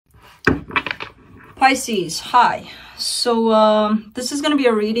Pisces, hi. So this is going to be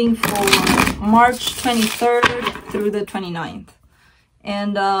a reading for March 23rd through the 29th.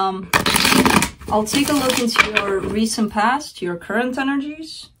 And I'll take a look into your recent past, your current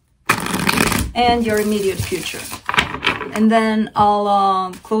energies, and your immediate future. And then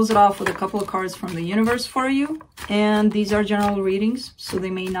I'll close it off with a couple of cards from the universe for you. And these are general readings, so they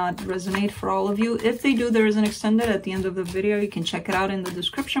may not resonate for all of you. If they do, there is an extended at the end of the video. You can check it out in the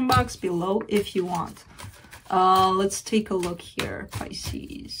description box below if you want. Let's take a look here,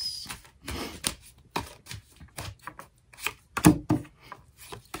 Pisces.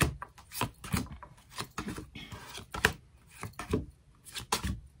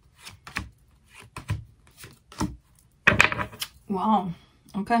 Wow,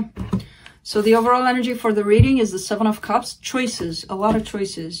 okay. So the overall energy for the reading is the Seven of Cups. Choices, a lot of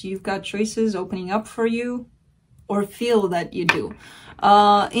choices. You've got choices opening up for you, or feel that you do.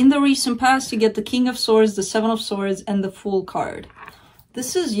 In the recent past, you get the King of Swords, the Seven of Swords, and the Fool card.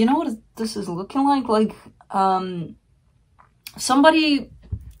 This is, you know what this is looking like? Like somebody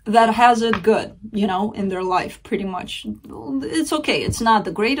that has it good, you know, in their life, pretty much. It's okay. It's not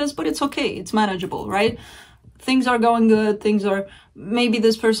the greatest, but it's okay. It's manageable, right? Things are going good, things are, maybe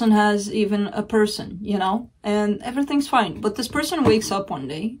this person has even a person, you know, and everything's fine. But this person wakes up one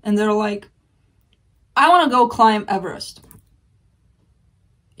day and they're like, I want to go climb Everest.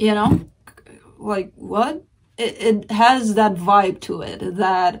 You know, like what? It has that vibe to it,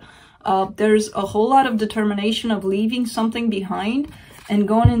 that there's a whole lot of determination of leaving something behind and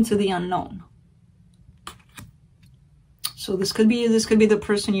going into the unknown. So this could be the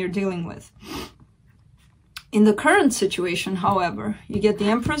person you're dealing with. In the current situation, however, you get the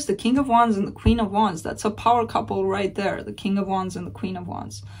Empress, the King of Wands, and the Queen of Wands. That's a power couple right there, the King of Wands and the Queen of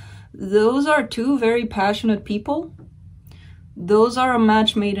Wands. Those are two very passionate people. Those are a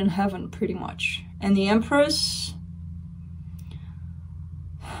match made in heaven, pretty much. And the Empress,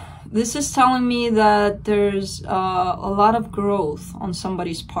 this is telling me that there's a lot of growth on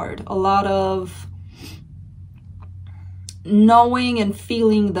somebody's part, a lot of knowing and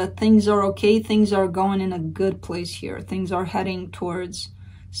feeling that things are okay, things are going in a good place here, things are heading towards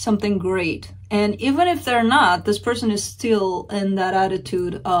something great. And even if they're not, this person is still in that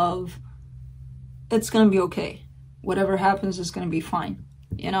attitude of it's gonna be okay, whatever happens is gonna be fine,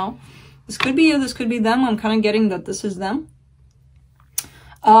 you know. This could be you, this could be them. I'm kind of getting that this is them.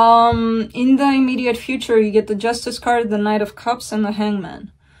 In the immediate future, you get the Justice card, the Knight of Cups, and the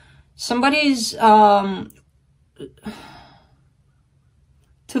Hangman. Somebody's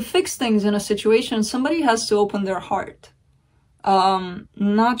to fix things in a situation, somebody has to open their heart.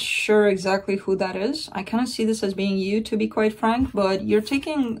 Not sure exactly who that is. I kind of see this as being you, to be quite frank, but you're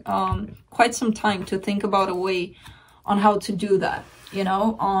taking quite some time to think about a way on how to do that, you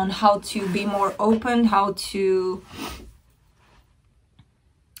know, on how to be more open, how to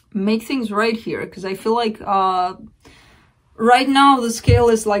make things right here. Because I feel like right now the scale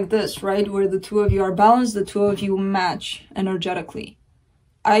is like this, right? Where the two of you are balanced, the two of you match energetically.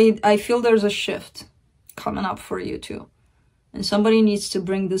 I feel there's a shift coming up for you too. And somebody needs to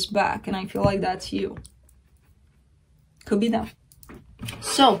bring this back. And I feel like that's you. Could be them.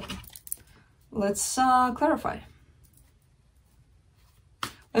 So, let's clarify.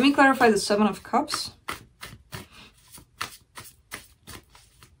 Let me clarify the Seven of Cups.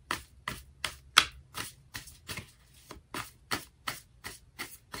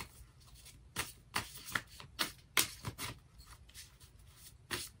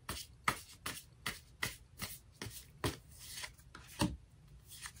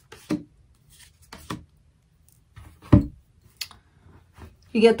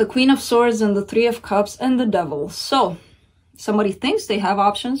 You get the Queen of Swords and the Three of Cups and the Devil. So, somebody thinks they have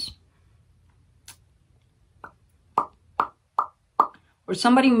options. Or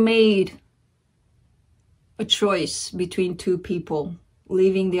somebody made a choice between two people,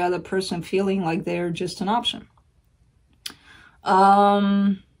 leaving the other person feeling like they're just an option.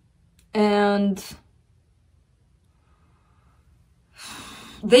 And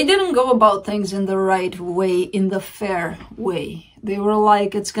they didn't go about things in the right way, in the fair way. They were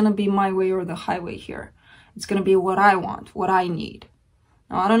like, it's going to be my way or the highway here. It's going to be what I want, what I need.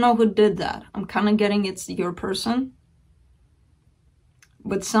 Now, I don't know who did that. I'm kind of getting it's your person.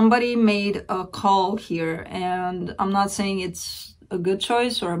 But somebody made a call here, and I'm not saying it's a good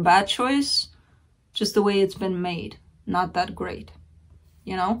choice or a bad choice, just the way it's been made. Not that great,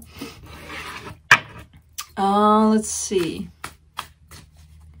 you know? Let's see.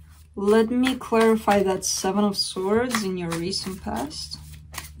 Let me clarify that Seven of Swords in your recent past.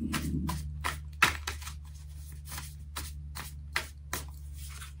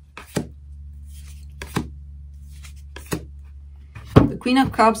 Queen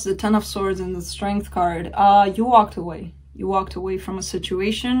of Cups, the Ten of Swords, and the Strength card. You walked away. You walked away from a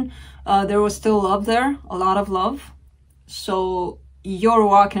situation. There was still love there, a lot of love. So your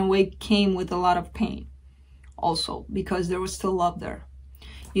walking away came with a lot of pain also, because there was still love there.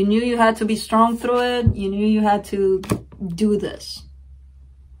 You knew you had to be strong through it. You knew you had to do this.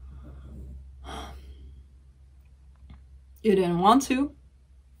 You didn't want to.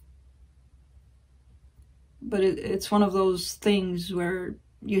 But it's one of those things where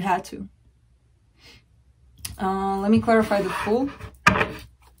you had to. Let me clarify the Fool.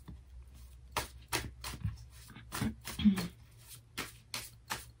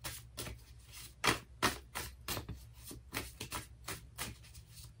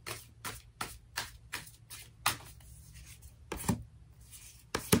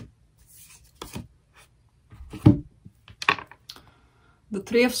 The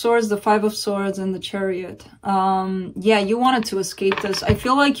Three of Swords, the Five of Swords, and the Chariot. Yeah, you wanted to escape this. I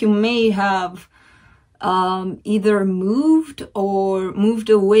feel like you may have either moved or moved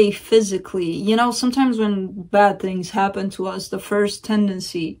away physically. You know, sometimes when bad things happen to us, the first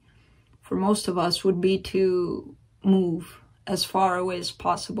tendency for most of us would be to move as far away as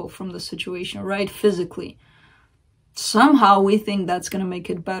possible from the situation, right? Physically. Somehow we think that's going to make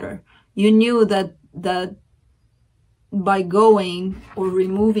it better. You knew that by going or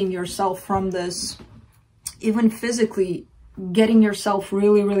removing yourself from this, even physically getting yourself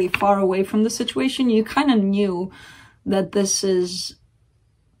really, really far away from the situation, you kind of knew that this is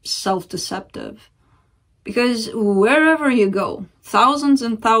self-deceptive. Because wherever you go, thousands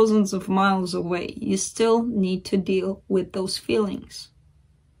and thousands of miles away, you still need to deal with those feelings.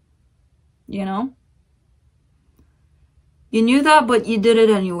 You know? You knew that, but you did it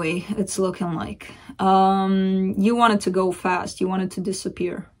anyway, it's looking like. You wanted to go fast. You wanted to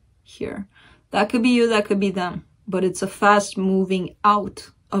disappear here. That could be you, that could be them. But it's a fast moving out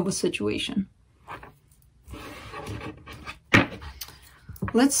of a situation.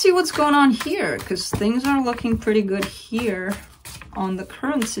 Let's see what's going on here, because things are looking pretty good here on the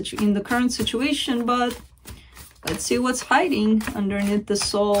current situation, but let's see what's hiding underneath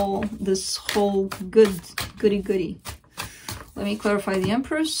this whole goody. Let me clarify the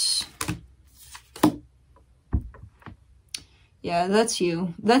Empress. Yeah, that's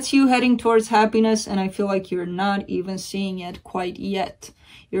you. That's you heading towards happiness, and I feel like you're not even seeing it quite yet.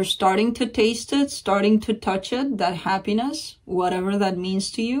 You're starting to taste it, starting to touch it, that happiness, whatever that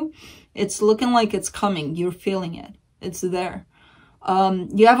means to you. It's looking like it's coming. You're feeling it. It's there.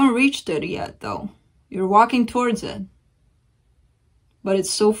 You haven't reached it yet, though. You're walking towards it. But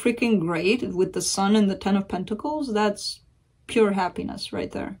it's so freaking great with the Sun and the Ten of Pentacles. That's pure happiness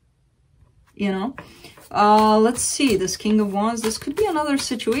right there. You know? Let's see, this King of Wands. This could be another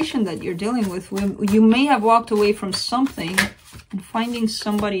situation that you're dealing with. You may have walked away from something and finding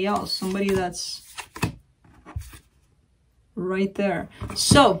somebody else. Somebody that's right there.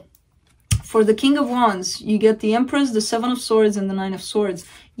 So, for the King of Wands, you get the Empress, the Seven of Swords, and the Nine of Swords.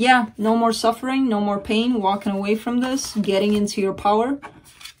 Yeah, no more suffering, no more pain, walking away from this, getting into your power,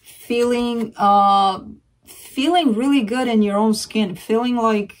 feeling really good in your own skin, feeling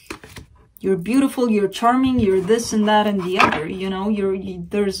like you're beautiful, you're charming, you're this and that and the other, you know,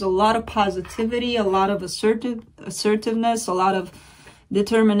 there's a lot of positivity, a lot of assertiveness, a lot of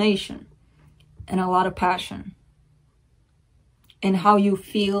determination, and a lot of passion in how you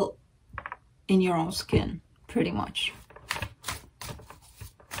feel in your own skin, pretty much.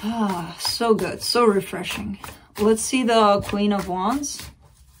 Ah, so good, so refreshing. Let's see the Queen of Wands.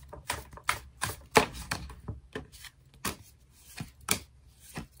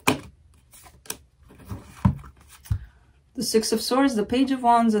 The Six of Swords, the Page of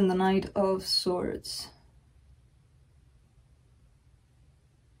Wands, and the Knight of Swords.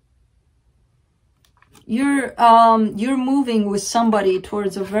 You're moving with somebody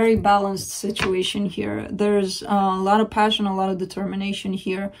towards a very balanced situation here. There's a lot of passion, a lot of determination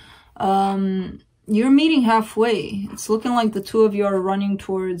here. You're meeting halfway. It's looking like the two of you are running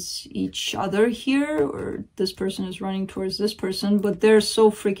towards each other here, or this person is running towards this person, but they're so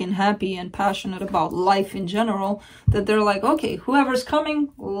freaking happy and passionate about life in general that they're like, okay, whoever's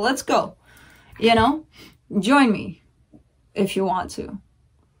coming, let's go. You know, join me if you want to.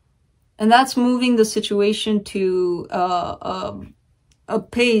 And that's moving the situation to a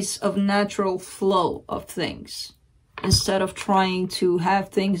pace of natural flow of things, instead of trying to have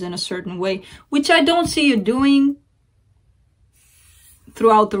things in a certain way, which I don't see you doing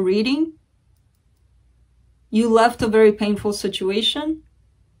throughout the reading. You left a very painful situation,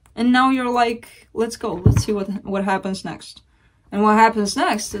 and now you're like, let's go, let's see what happens next. And what happens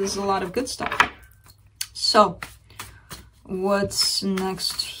next is a lot of good stuff. So, What's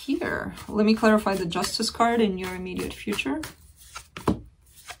next here? Let me clarify the Justice card in your immediate future.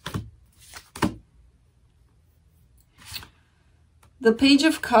 The Page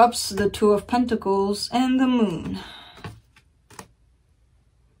of Cups, the Two of Pentacles, and the Moon.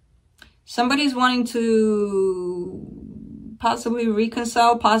 Somebody's wanting to possibly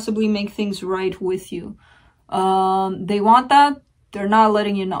reconcile, possibly make things right with you. They want that. They're not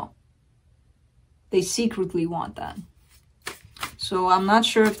letting you know. They secretly want that. So I'm not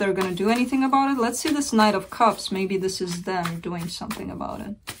sure if they're going to do anything about it. Let's see this Knight of Cups. Maybe this is them doing something about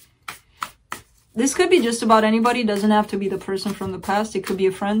it. This could be just about anybody. It doesn't have to be the person from the past. It could be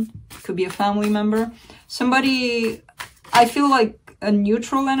a friend. It could be a family member. Somebody, I feel like a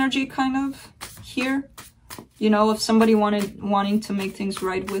neutral energy kind of here. You know, if somebody wanting to make things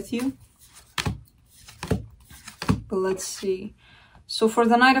right with you. But let's see. So for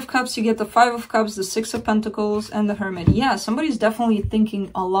the Knight of Cups, you get the Five of Cups, the Six of Pentacles, and the Hermit. Yeah, somebody's definitely thinking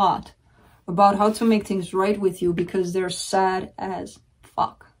a lot about how to make things right with you because they're sad as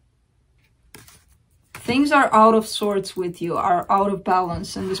fuck. Things are out of sorts with you, are out of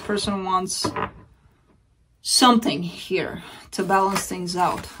balance, and this person wants something here to balance things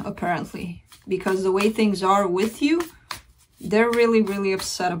out, apparently. Because the way things are with you, they're really, really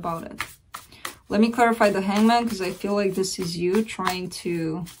upset about it. Let me clarify the Hangman, because I feel like this is you trying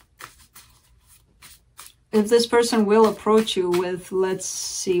to... If this person will approach you with, let's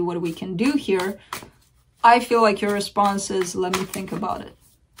see what we can do here, I feel like your response is, let me think about it.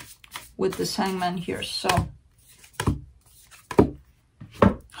 With this Hangman here, so...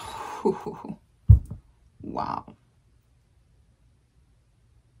 Wow.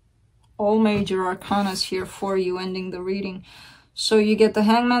 All major arcanas here for you, ending the reading. So you get the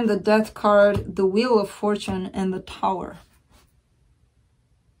Hangman, the Death card, the Wheel of Fortune, and the Tower.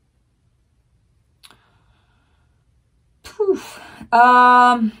 Poof.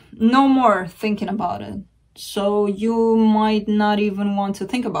 No more thinking about it. So you might not even want to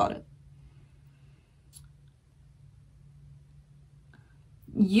think about it.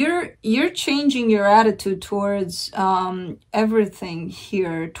 You're changing your attitude towards everything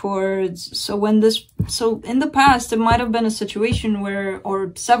here, towards so in the past it might have been a situation where,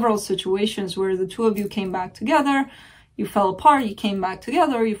 or several situations where the two of you came back together, you fell apart, you came back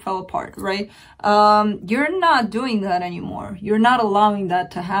together, you fell apart, right? You're not doing that anymore. You're not allowing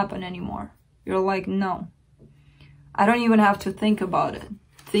that to happen anymore. You're like, no, I don't even have to think about it.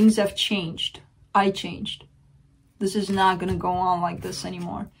 Things have changed. I changed. This is not going to go on like this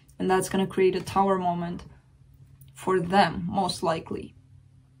anymore. And that's going to create a Tower moment for them, most likely.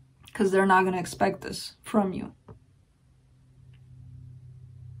 Because they're not going to expect this from you.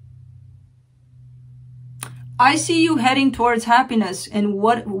 I see you heading towards happiness. And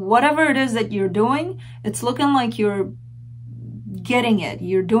whatever it is that you're doing, it's looking like you're getting it.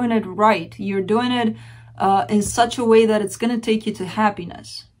 You're doing it right. You're doing it in such a way that it's going to take you to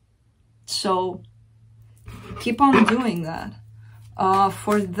happiness. So... keep on doing that.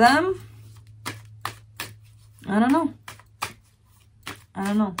 For them, I don't know. I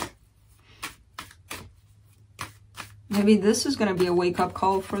don't know. Maybe this is going to be a wake-up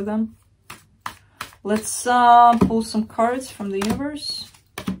call for them. Let's pull some cards from the universe.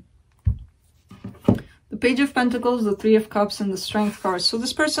 The Page of Pentacles, the Three of Cups, and the Strength card. So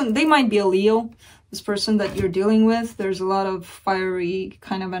this person, they might be a Leo. This person that you're dealing with, there's a lot of fiery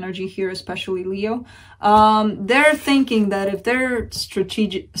kind of energy here, especially Leo. They're thinking that if they're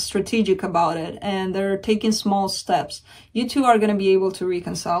strategic about it and they're taking small steps, you two are going to be able to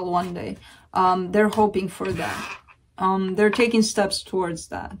reconcile one day. They're hoping for that. They're taking steps towards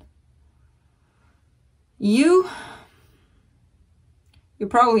that. You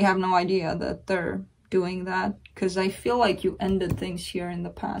probably have no idea that they're doing that, because I feel like you ended things here in the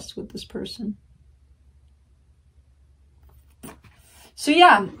past with this person. So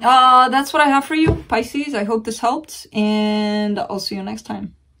yeah, that's what I have for you, Pisces. I hope this helped, and I'll see you next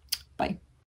time. Bye.